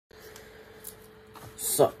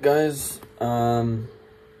up, guys? I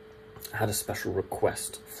had a special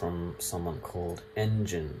request from someone called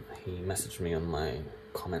Engine. He messaged me on my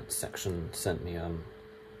comment section, sent me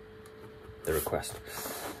the request.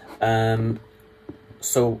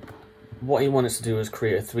 So what he wanted to do is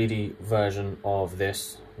create a 3D version of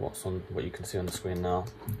this, what you can see on the screen now.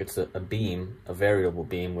 It's a beam, a variable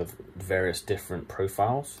beam with various different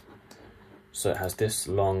profiles. So it has this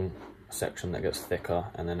long section that gets thicker,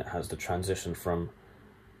 and then it has the transition from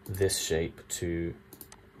this shape to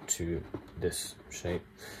this shape.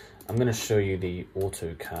 I'm going to show you the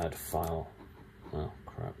AutoCAD file. Oh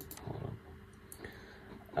crap, hold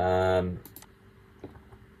on.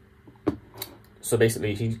 So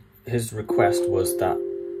basically his request was that,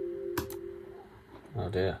 oh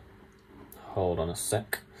dear, hold on a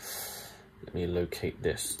sec, let me locate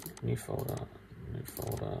this. New folder,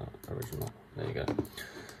 original, there you go.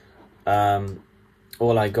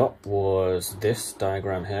 All I got was this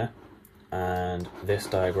diagram here and this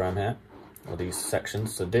diagram here, or these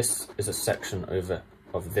sections. So this is a section over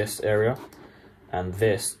of this area, and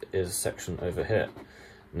this is a section over here.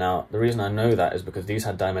 Now the reason I know that is because these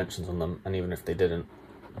had dimensions on them, and even if they didn't,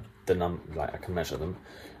 I can measure them.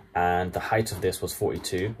 And the height of this was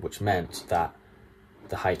 42, which meant that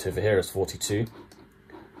the height over here is 42.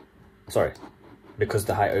 Sorry, because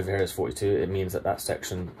the height over here is 42, it means that that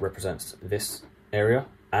section represents this area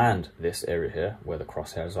and this area here where the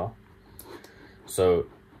crosshairs are. So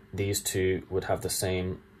these two would have the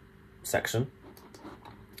same section.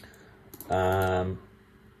 I'm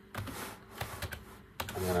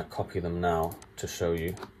going to copy them now to show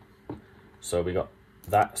you. So we got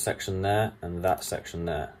that section there and that section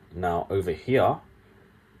there. Now over here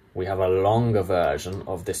we have a longer version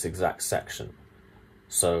of this exact section.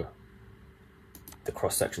 So the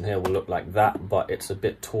cross section here will look like that, but it's a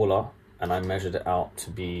bit taller, and I measured it out to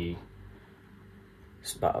be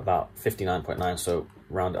about 59.9, so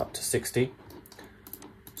round it up to 60.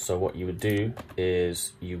 So what you would do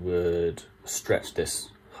is you would stretch this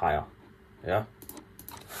higher, yeah?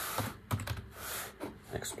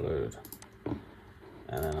 Explode.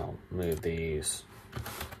 And then I'll move these.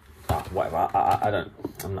 Whatever,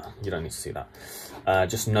 you don't need to see that.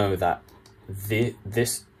 Just know that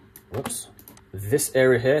this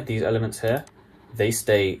area here, these elements here, they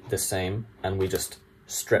stay the same, and we just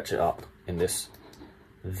stretch it up in this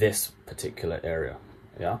particular area,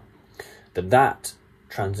 yeah? That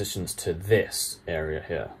transitions to this area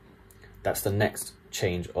here. That's the next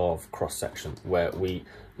change of cross section, where we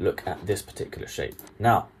look at this particular shape.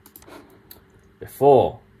 Now,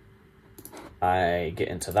 before I get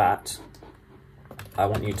into that, I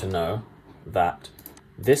want you to know that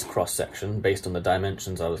this cross section, based on the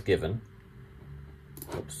dimensions I was given,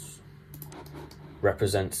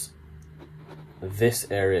 represents this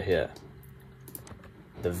area here,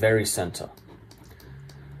 the very center.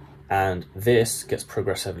 And this gets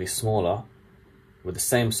progressively smaller with the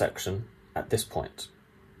same section at this point,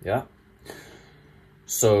 yeah?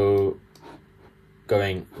 So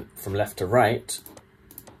going from left to right,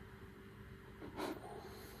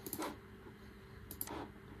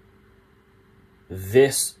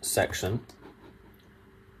 this section,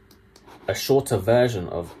 a shorter version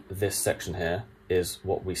of this section here, is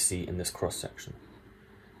what we see in this cross section.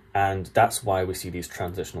 And that's why we see these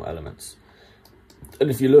transitional elements.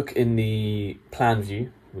 And if you look in the plan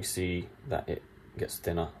view, we see that it gets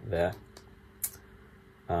thinner there.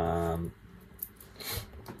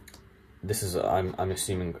 This is, I'm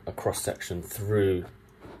assuming, a cross section through,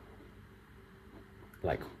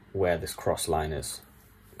 like, where this cross line is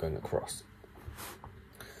going across.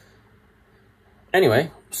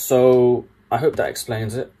 Anyway, so I hope that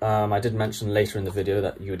explains it. I did mention later in the video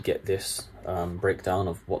that you would get this breakdown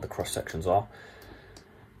of what the cross sections are.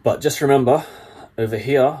 But just remember, over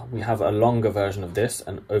here we have a longer version of this,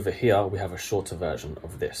 and over here we have a shorter version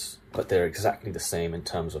of this. But they're exactly the same in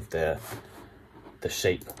terms of the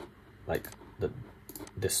shape. Like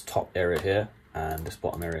this top area here and this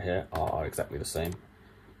bottom area here are exactly the same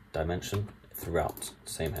dimension throughout,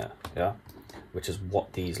 same here, yeah? Which is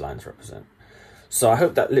what these lines represent. So I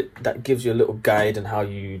hope that gives you a little guide on how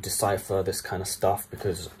you decipher this kind of stuff,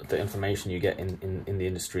 because the information you get in the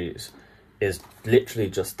industry is literally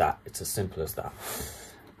just that. It's as simple as that.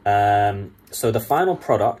 So the final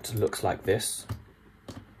product looks like this.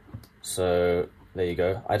 So there you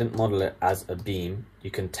go. I didn't model it as a beam.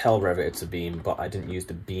 You can tell Revit it's a beam, but I didn't use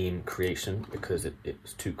the beam creation because it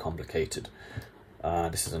was too complicated.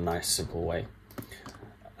 This is a nice, simple way.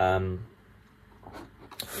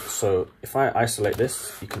 So if I isolate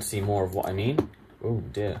this, you can see more of what I mean. Oh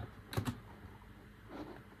dear.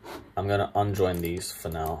 I'm going to unjoin these for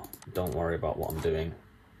now. Don't worry about what I'm doing.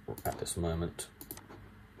 at this moment.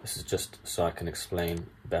 This is just so I can explain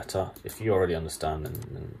better. If you already understand,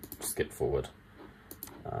 then skip forward.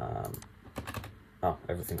 Oh,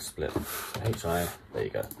 everything's split. So HI, there you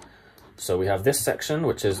go. So we have this section,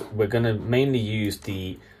 which is, we're going to mainly use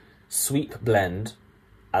the sweep blend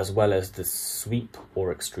as well as the sweep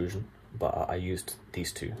or extrusion, but I used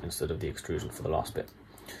these two instead of the extrusion for the last bit.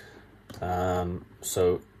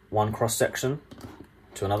 So one cross section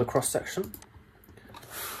to another cross section,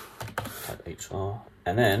 type HR,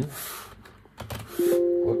 and then,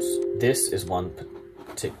 whoops, this is one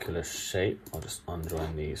particular shape. I'll just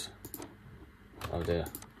unjoin these. Oh dear.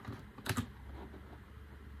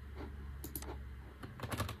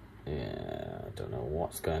 Yeah, I don't know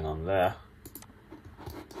what's going on there.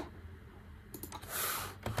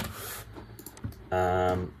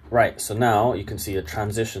 Right, so now you can see a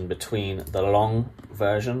transition between the long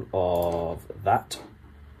version of that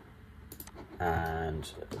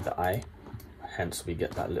and the eye. Hence we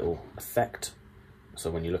get that little effect.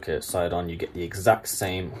 So when you look at it side on, you get the exact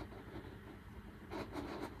same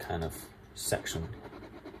kind of section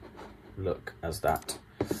look as that.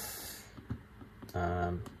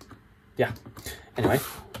 Yeah, anyway,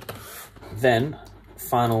 then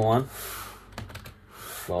final one.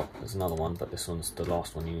 Well, there's another one, but this one's the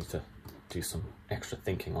last one you need to do some extra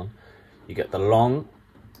thinking on. You get the long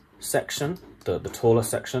section, the taller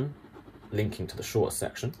section, linking to the shorter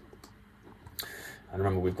section. And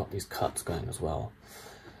remember, we've got these cuts going as well.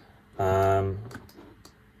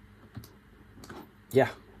 Yeah,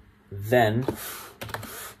 then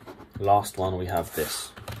last one, we have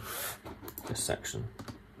this section.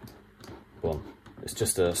 Boom. It's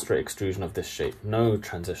just a straight extrusion of this shape, no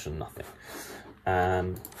transition, nothing.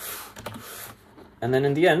 And then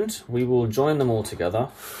in the end, we will join them all together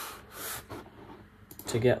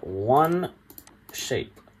to get one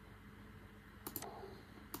shape.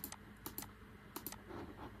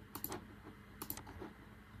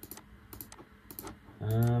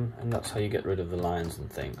 And that's how you get rid of the lines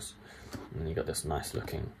and things. And then you got this nice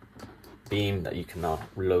looking beam that you can now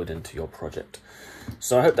load into your project.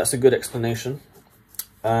 So I hope that's a good explanation.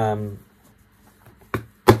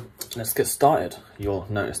 Let's get started. You'll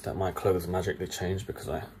notice that my clothes magically changed because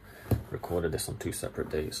I recorded this on 2 separate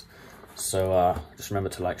days. So just remember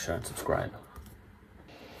to like, share and subscribe.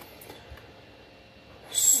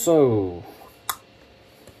 So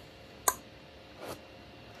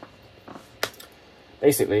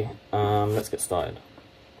basically, let's get started.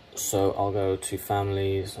 So I'll go to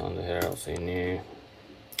families, under here I'll say new.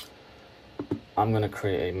 I'm going to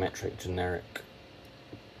create a metric generic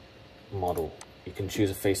model. You can choose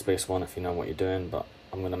a face-based one if you know what you're doing, but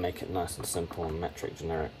I'm going to make it nice and simple and metric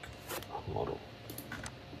generic model.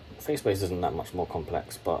 Face-based isn't that much more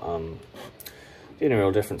complex, but the only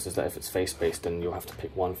real difference is that if it's face-based, then you'll have to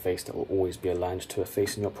pick one face that will always be aligned to a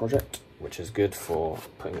face in your project, which is good for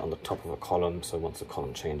putting it on the top of a column, so once the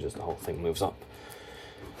column changes, the whole thing moves up.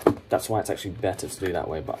 That's why it's actually better to do that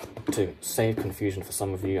way, but to save confusion for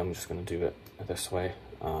some of you, I'm just going to do it this way.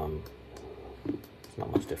 There's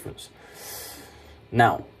not much difference.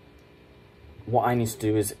 Now, what I need to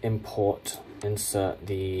do is insert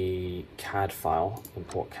the CAD file,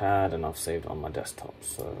 import CAD, and I've saved it on my desktop,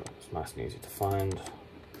 so it's nice and easy to find.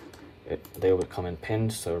 They would come in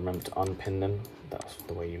pinned, so remember to unpin them. That's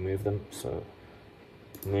the way you move them. So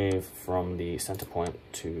move from the center point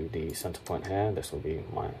to the center point here. This will be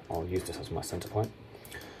I'll use this as my center point.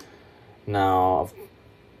 Now, I've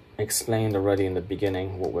explained already in the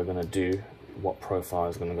beginning what we're going to do, what profile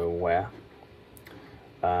is going to go where.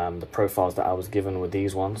 The profiles that I was given were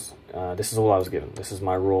these ones. This is all I was given. This is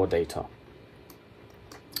my raw data.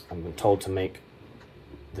 I've been told to make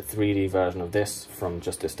the 3D version of this from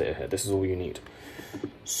just this data here. This is all you need.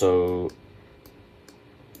 So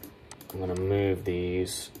I'm going to move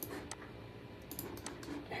these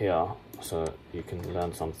here so you can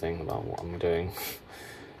learn something about what I'm doing.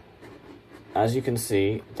 As you can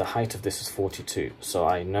see, the height of this is 42. So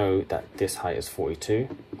I know that this height is 42.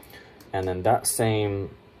 And then that same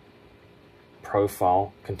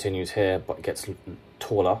profile continues here, but gets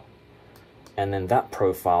taller. And then that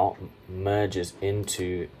profile merges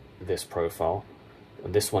into this profile.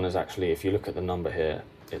 And this one is actually, if you look at the number here,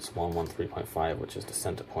 it's 113.5, which is the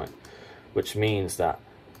center point, which means that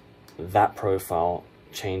that profile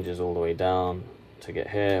changes all the way down to get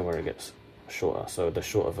here where it gets shorter. So the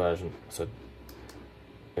shorter version, so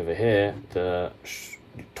over here, the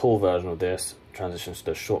tall version of this transitions to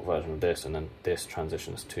the short version of this, and then this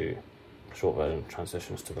transitions to short version,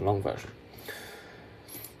 transitions to the long version.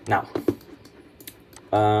 Now,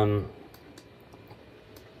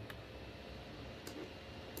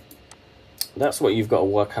 that's what you've got to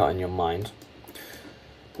work out in your mind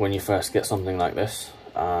when you first get something like this.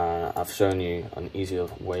 I've shown you the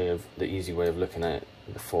easy way of looking at it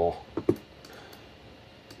before.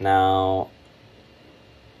 Now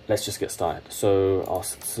let's just get started. So I'll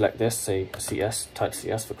select this, say CS, type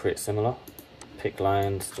CS for create similar, pick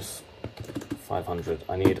lines, just 500.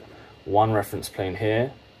 I need one reference plane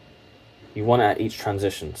here. You want it at each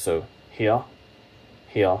transition, so here,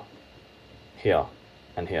 here, here,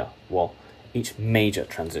 and here. Well, each major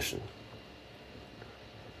transition.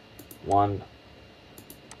 1,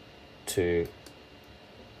 2,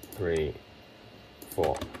 3,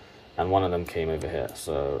 4, and one of them came over here.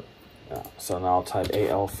 So yeah. So now I'll type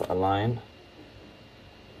AL for align.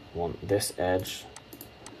 I want this edge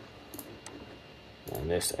and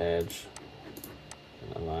this edge,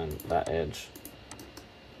 and align that edge,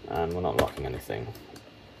 and we're not locking anything.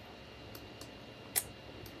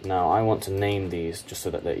 Now I want to name these just so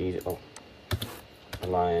that they're easy. Oh,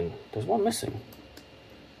 align. There's one missing.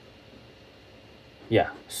 Yeah,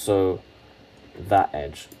 so that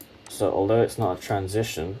edge. So although it's not a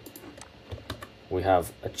transition, we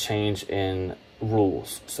have a change in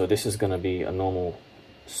rules. So this is going to be a normal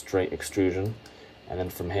straight extrusion, and then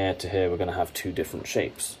from here to here we're going to have two different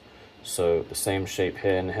shapes. So the same shape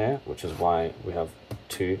here and here, which is why we have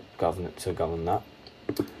two to govern that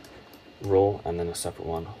rule, and then a separate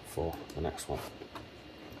one for the next one.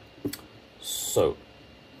 So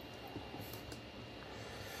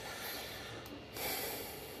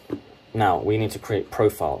now we need to create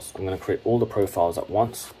profiles. I'm going to create all the profiles at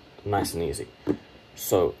once, nice and easy.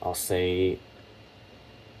 So I'll say,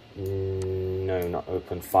 no, not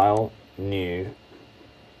open, file, new,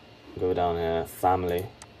 go down here, family,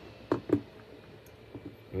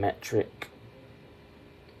 metric,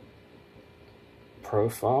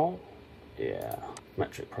 profile, yeah,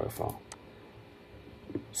 metric profile.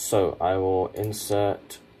 So I will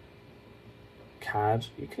insert CAD.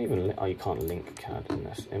 You can even, oh, you can't link CAD in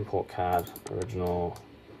this. Import CAD, original,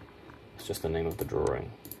 it's just the name of the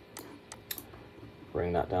drawing.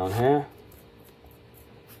 Bring that down here.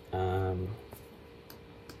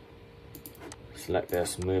 Select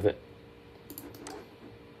this, move it.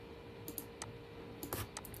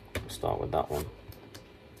 Start with that one.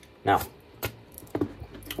 Now,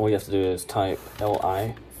 all you have to do is type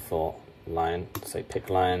LI for line, say pick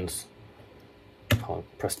lines. I'll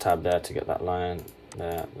press tab there to get that line,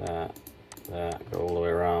 there, go all the way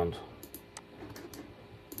around.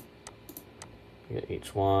 Get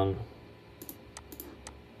each one.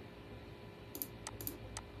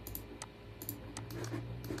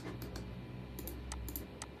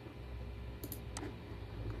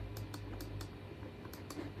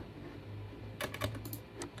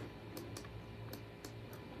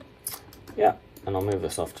 Yeah, and I'll move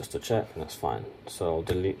this off just to check, and that's fine. So I'll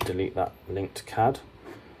delete that link to CAD,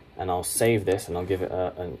 and I'll save this, and I'll give it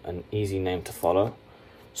an easy name to follow.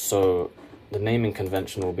 So the naming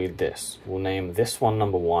convention will be this. We'll name this one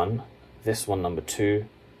number 1, this one number 2,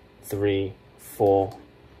 3, 4,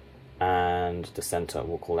 and the center,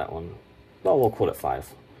 we'll call that one, well, we'll call it 5.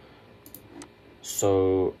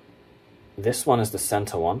 So this one is the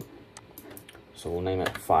center one, so we'll name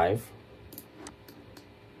it 5.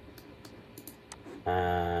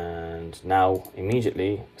 And now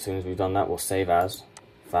immediately, as soon as we've done that, we'll save as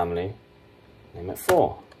family, name it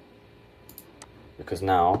 4, because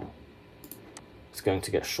now it's going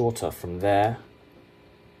to get shorter from there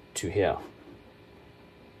to here.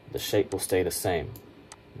 The shape will stay the same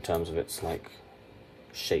in terms of its like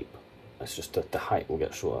shape. It's just that the height will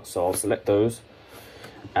get shorter. So I'll select those,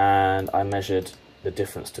 and I measured the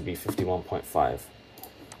difference to be 51.5.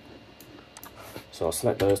 So I'll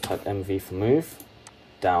select those, type MV for move,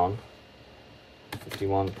 down,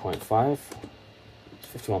 51.5,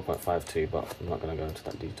 it's 51.52, but I'm not going to go into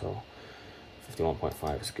that detail.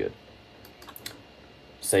 51.5 is good.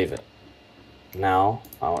 Save it. Now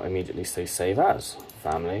I'll immediately say save as,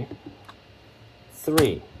 family,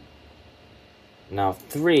 3. Now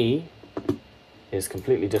 3 is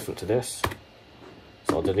completely different to this,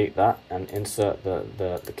 so I'll delete that and insert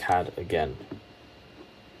the CAD again.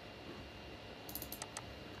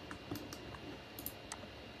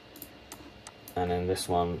 And in this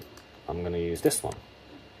one, I'm going to use this one.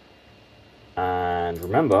 And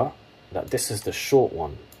remember that this is the short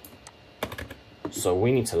one. So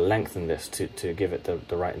we need to lengthen this to give it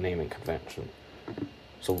the right naming convention.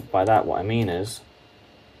 So by that, what I mean is,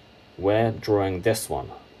 we're drawing this one.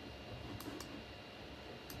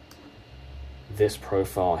 This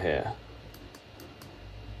profile here.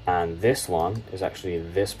 And this one is actually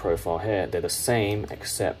this profile here. They're the same,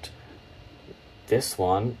 except this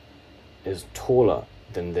one is taller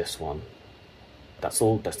than this one. That's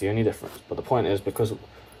all, that's the only difference. But the point is, because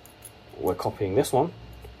we're copying this one,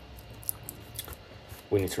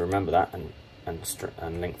 we need to remember that and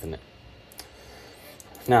lengthen it.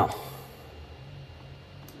 Now,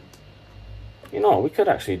 you know, we could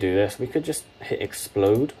actually do this. We could just hit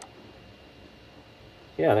explode.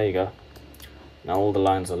 Yeah, there you go. Now all the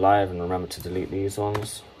lines are live, and remember to delete these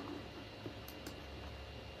ones.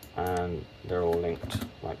 And they're all linked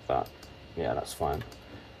like that. Yeah, that's fine.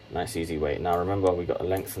 Nice easy way. Now remember, we got to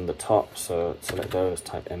lengthen the top, so select those,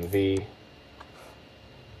 type MV.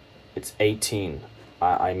 It's 18.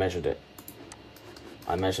 I measured it.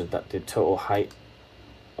 I measured that the total height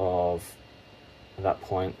of that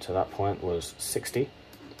point to that point was 60.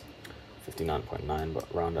 59.9,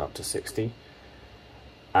 but round up to 60.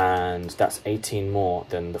 And that's 18 more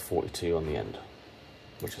than the 42 on the end,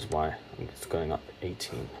 which is why it's going up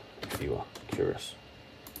 18, if you are curious.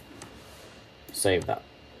 Save that.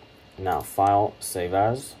 Now file, save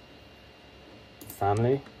as,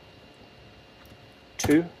 family,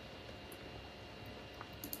 2,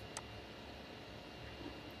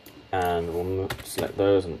 and we'll select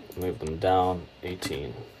those and move them down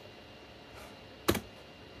 18.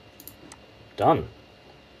 Done.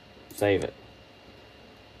 Save it.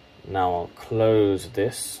 Now I'll close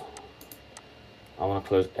this. I want to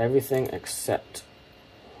close everything except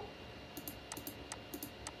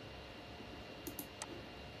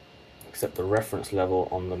the reference level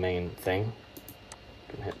on the main thing.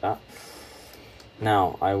 You can hit that.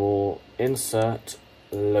 Now I will insert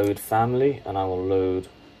load family, and I will load,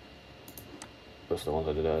 those are the ones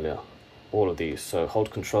I did earlier, all of these. So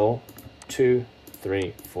hold control, 2,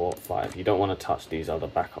 3, 4, 5. You don't want to touch these other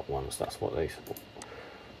backup ones. That's what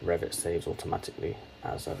Revit saves automatically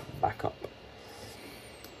as a backup.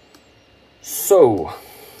 So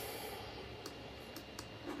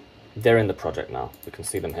they're in the project now. We can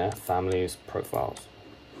see them here. Families, profiles,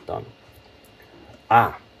 done.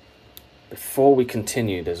 Before we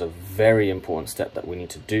continue, there's a very important step that we need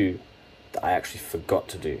to do that I actually forgot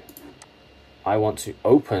to do. I want to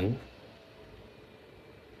open.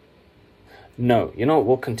 No, you know what?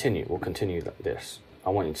 We'll continue. We'll continue this. I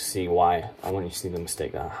want you to see why. I want you to see the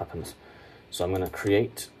mistake that happens. So I'm going to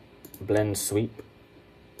create blend sweep,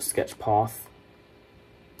 sketch path,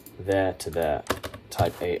 there to there.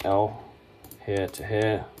 Type AL, here to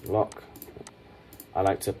here, lock. I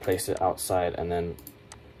like to place it outside and then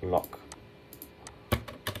lock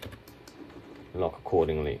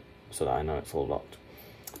accordingly so that I know it's all locked.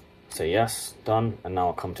 Say yes, done. And now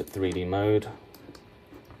I'll come to 3D mode.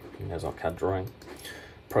 And there's our CAD drawing.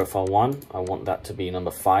 Profile 1, I want that to be number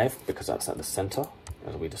 5 because that's at the center,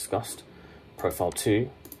 as we discussed. Profile 2,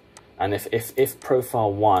 and if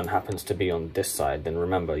profile 1 happens to be on this side, then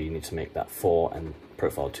remember you need to make that 4 and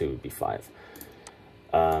profile 2 would be 5.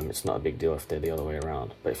 It's not a big deal if they're the other way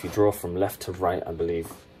around. But if you draw from left to right, I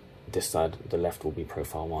believe this side, the left will be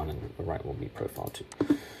profile 1 and the right will be profile 2.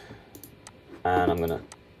 And I'm going to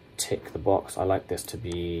tick the box. I like this to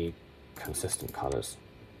be consistent colors.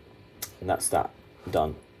 And that's that.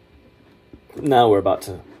 Done. Now we're about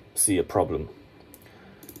to see a problem.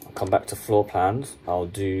 I'll come back to floor plans. I'll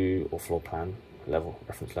do, or floor plan level,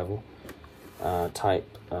 reference level. Type,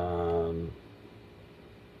 what am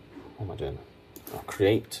I doing? I'll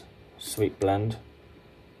create, sweep blend,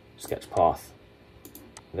 sketch path,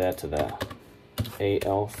 there to there.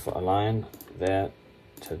 AL for align, there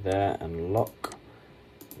to there and lock,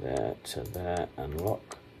 there to there and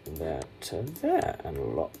lock, there to there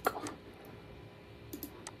and lock.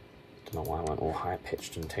 Don't know why I went all high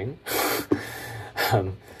pitched and ting.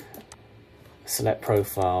 Select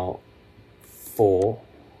profile 4,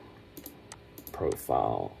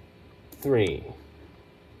 profile 3.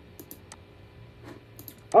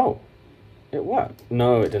 Oh, it worked.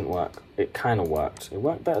 No, it didn't work. It kind of worked. It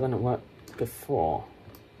worked better than it worked before.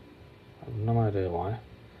 I have no idea why.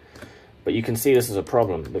 But you can see this is a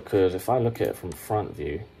problem because if I look at it from front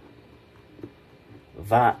view,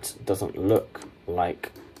 that doesn't look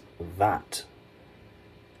like that.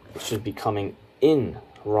 It should be coming in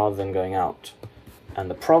rather than going out. And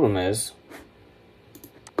the problem is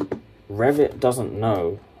Revit doesn't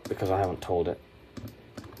know because I haven't told it.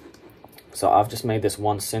 So I've just made this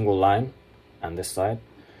one single line and this side.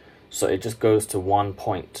 So it just goes to one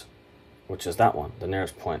point, which is that one, the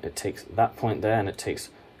nearest point. It takes that point there and it takes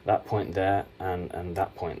that point there and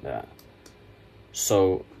that point there.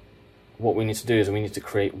 So what we need to do is we need to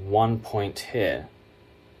create one point here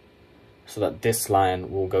so that this line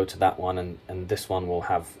will go to that one and this one will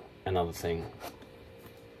have another thing.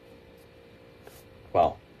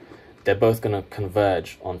 Well, they're both going to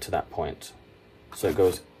converge onto that point. So it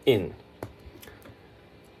goes in.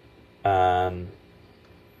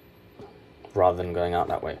 rather than going out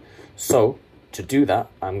that way. So to do that,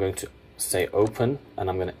 I'm going to say open, and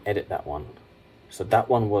I'm going to edit that one. So that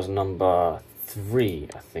one was number 3,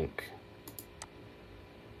 I think.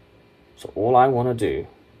 So all I want to do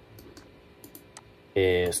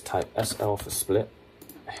is type SL for split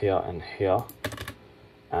here and here,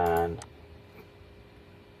 and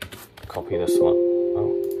copy this one.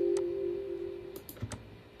 Oh,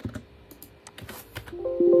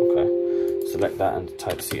 okay. Select that and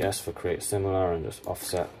type CS for create similar, and just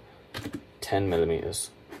offset 10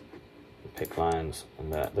 millimeters. Pick lines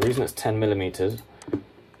and there. The reason it's 10 millimeters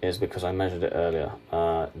is because I measured it earlier.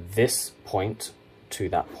 This point to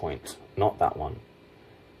that point, not that one.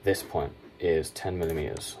 This point is 10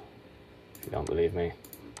 millimeters. If you don't believe me.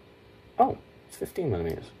 Oh, it's 15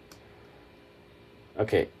 millimeters.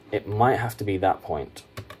 Okay, it might have to be that point,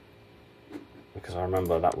 because I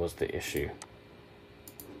remember that was the issue.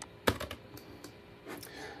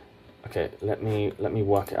 Okay, let me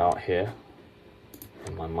work it out here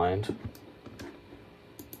in my mind.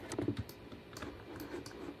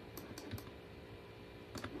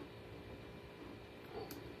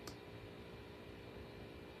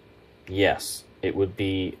 Yes, it would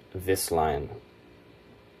be this line.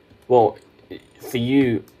 Well, for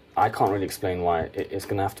you, I can't really explain why. It's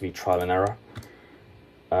going to have to be trial and error.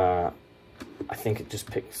 I think it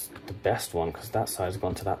just picks the best one because that side's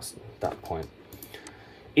gone to that point.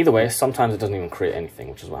 Either way, sometimes it doesn't even create anything,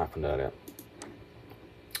 which is what happened earlier.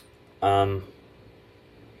 What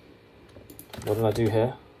did I do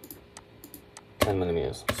here? 10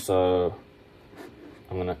 millimeters. So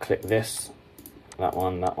I'm going to click this. That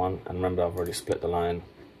one, and remember I've already split the line.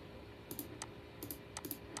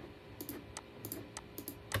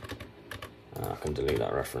 I can delete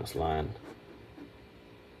that reference line.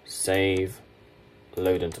 Save,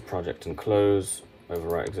 load into project and close,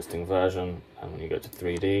 overwrite existing version, and when you go to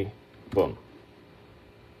 3D, boom.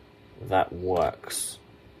 That works,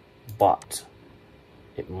 but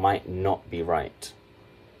it might not be right.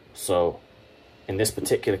 So in this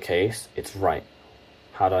particular case, it's right.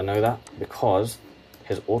 How do I know that? Because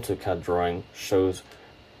his AutoCAD drawing shows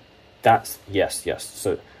that's, yes.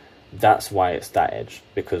 So that's why it's that edge,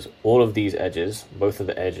 because all of these edges, both of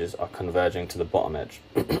the edges are converging to the bottom edge.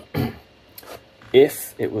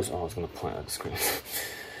 If it was, oh, I was going to point at the screen.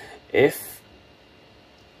 If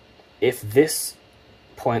this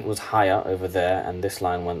point was higher over there and this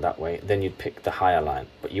line went that way, then you'd pick the higher line,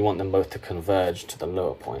 but you want them both to converge to the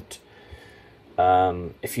lower point.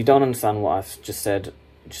 If you don't understand what I've just said,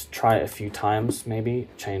 just try it a few times, maybe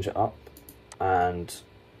change it up, and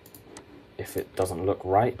if it doesn't look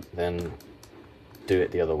right, then do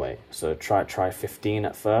it the other way. So try 15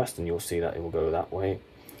 at first, and you'll see that it will go that way,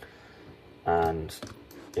 and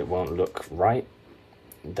it won't look right.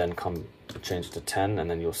 Then change to 10, and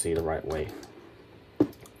then you'll see the right way.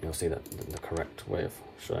 You'll see that the correct way of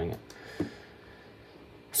showing it.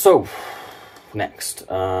 So next,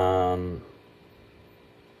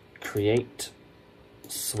 create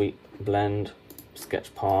sweep blend,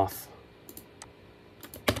 sketch path,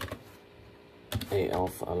 AL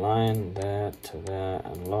for align, there to there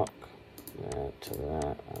and lock, there to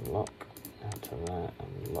there and lock, there to there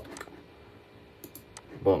and lock.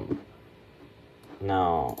 Boom.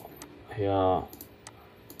 Now here,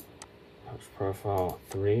 that's profile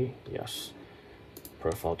 3, yes.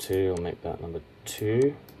 Profile 2, we'll make that number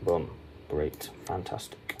 2. Boom. Great,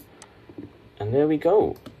 fantastic. And there we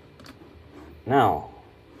go. Now,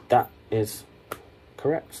 that is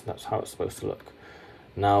correct. That's how it's supposed to look.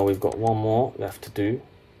 Now we've got one more left to do.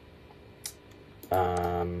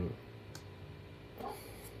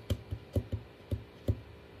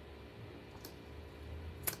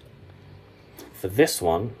 For this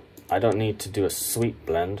one, I don't need to do a sweep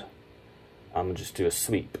blend. I'm going to just do a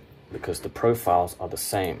sweep because the profiles are the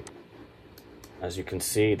same. As you can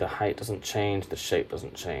see, the height doesn't change, the shape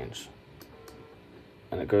doesn't change.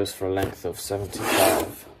 And it goes for a length of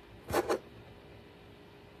 75.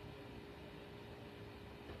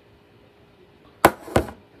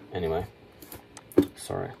 Anyway,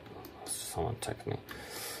 sorry, someone texted me.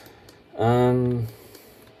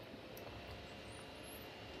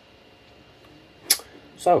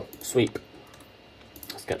 So, sweep,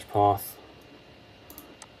 sketch path,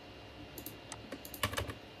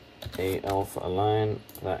 AL for align,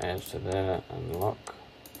 that edge to there and lock,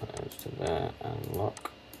 that edge to there and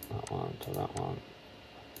lock, that one to that one,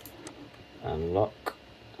 and lock,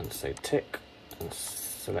 and say tick, and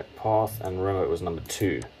select path, and remember it was number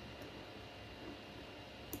 2.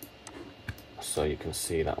 So you can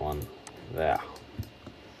see that one there.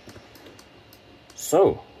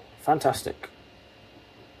 So, fantastic.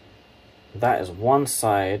 that is one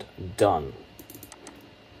side done.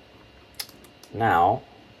 Now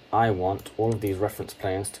I want all of these reference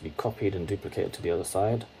planes to be copied and duplicated to the other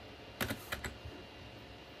side.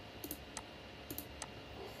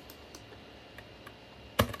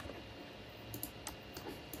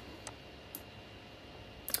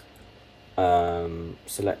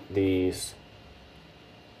 Select these.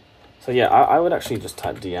 So yeah, I would actually just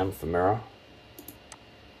type DM for mirror,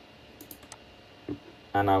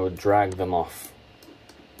 and I would drag them off.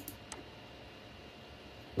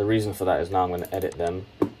 The reason for that is now I'm going to edit them,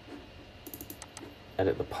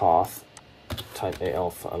 edit the path, type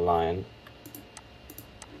AL for align,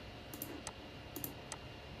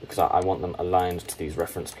 because I want them aligned to these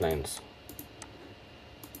reference planes.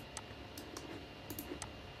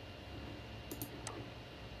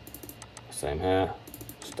 Same here,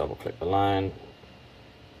 just double click the line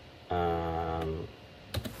and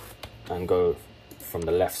go from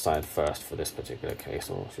the left side first for this particular case,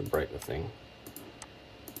 or I should break the thing.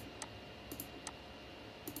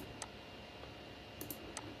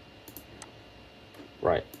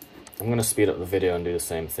 Right, I'm going to speed up the video and do the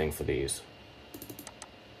same thing for these.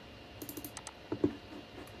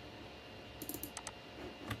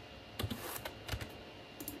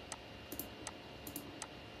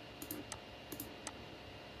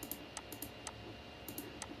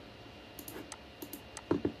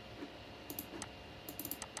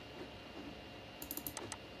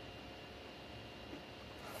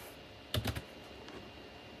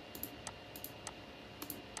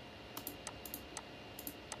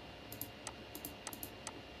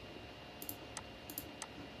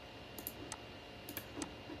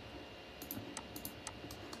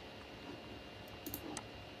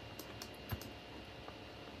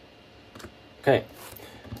 Okay,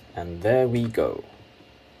 and there we go.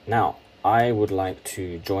 Now, I would like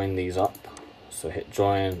to join these up. So hit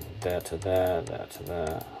join, there to there, there to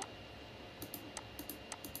there.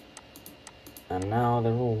 And now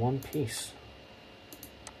they're all one piece.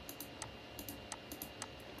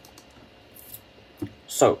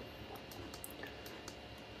 So,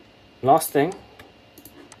 last thing,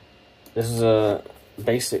 this is a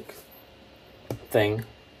basic thing,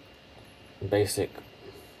 basic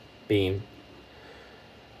beam.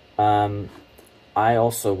 I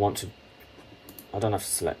also want to, I don't have to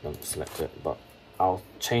select it, but I'll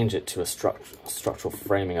change it to a structural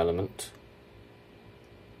framing element.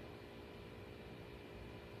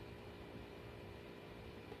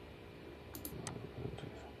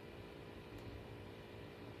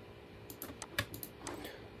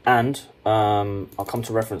 And I'll come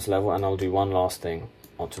to reference level and I'll do one last thing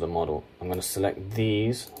onto the model. I'm going to select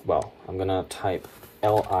these, well, I'm going to type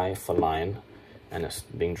LI for line, and it's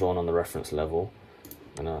being drawn on the reference level.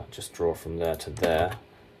 I'm going to just draw from there to there,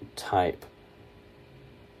 type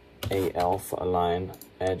AL for align,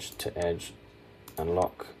 edge to edge, and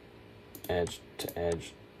lock, edge to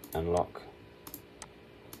edge, and lock.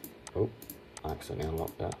 Oh, I accidentally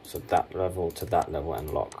unlocked that. So that level to that level and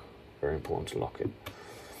lock. Very important to lock it.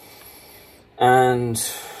 And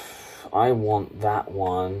I want that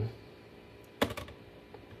one,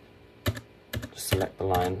 just select the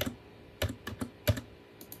line,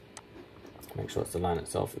 make sure it's the line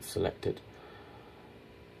itself if selected.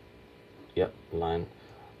 Yep, line.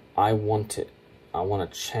 I want to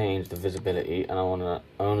change the visibility, and I want to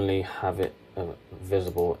only have it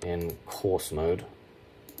visible in coarse mode.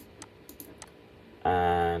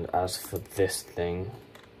 And as for this thing,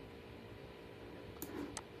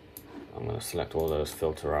 I'm going to select all those,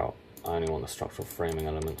 filter out. I only want the structural framing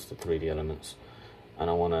elements, the 3D elements, and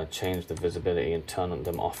I want to change the visibility and turn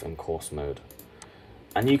them off in coarse mode.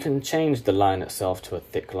 And you can change the line itself to a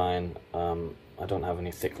thick line. I don't have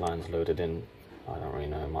any thick lines loaded in. I don't really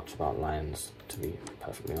know much about lines, to be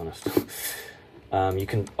perfectly honest. You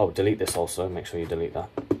can, delete this also, make sure you delete that.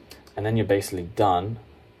 And then you're basically done,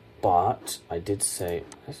 but I did say,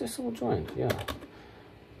 is this all joined? Yeah.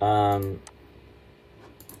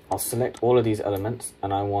 I'll select all of these elements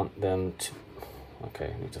and I want them to,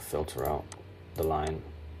 okay, I need to filter out the line.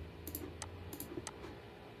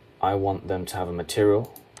 I want them to have a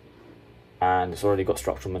material, and it's already got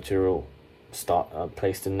structural material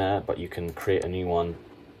placed in there, but you can create a new one,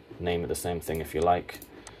 name it the same thing if you like.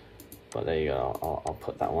 But there you go, I'll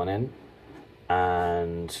put that one in.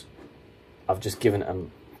 And I've just given it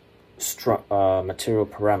a material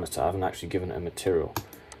parameter. I haven't actually given it a material.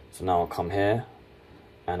 So now I'll come here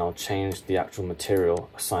and I'll change the actual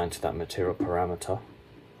material assigned to that material parameter.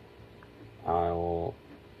 I'll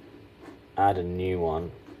add a new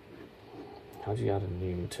one. How do you add a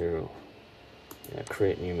new material? Yeah,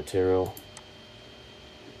 create new material.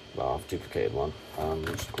 Well, I've duplicated one. We'll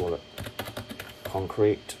just call it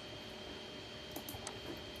concrete.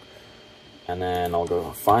 And then I'll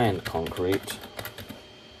go find concrete.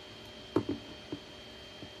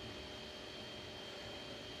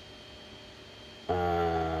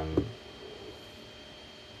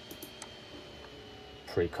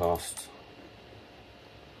 Precast.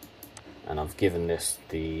 And I've given this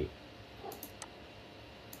the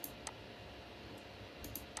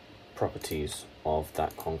properties of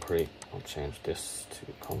that concrete. I'll change this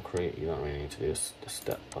to concrete. You don't really need to do this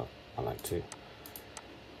step, but I like to.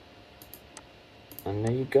 And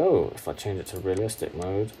there you go. If I change it to realistic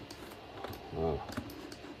mode, oh,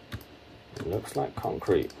 it looks like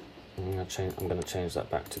concrete. I'm going to change that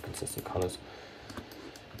back to consistent colors.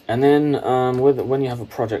 And then when you have a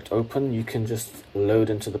project open, you can just load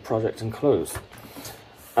into the project and close.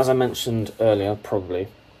 As I mentioned earlier, probably,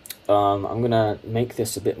 I'm going to make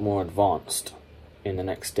this a bit more advanced in the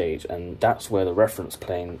next stage, and that's where the reference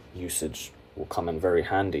plane usage will come in very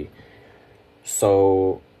handy.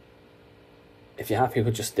 So if you're happy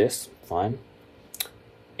with just this, fine.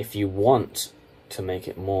 If you want to make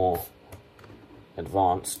it more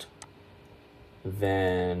advanced,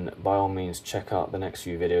 then by all means check out the next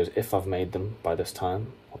few videos. If I've made them by this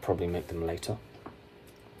time, I'll probably make them later.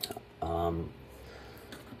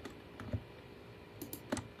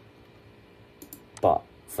 But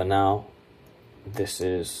for now, this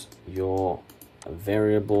is your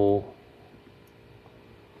variable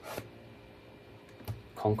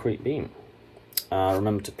concrete beam.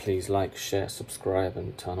 Remember to please like, share, subscribe,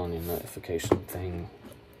 and turn on your notification thing,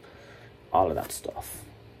 all of that stuff.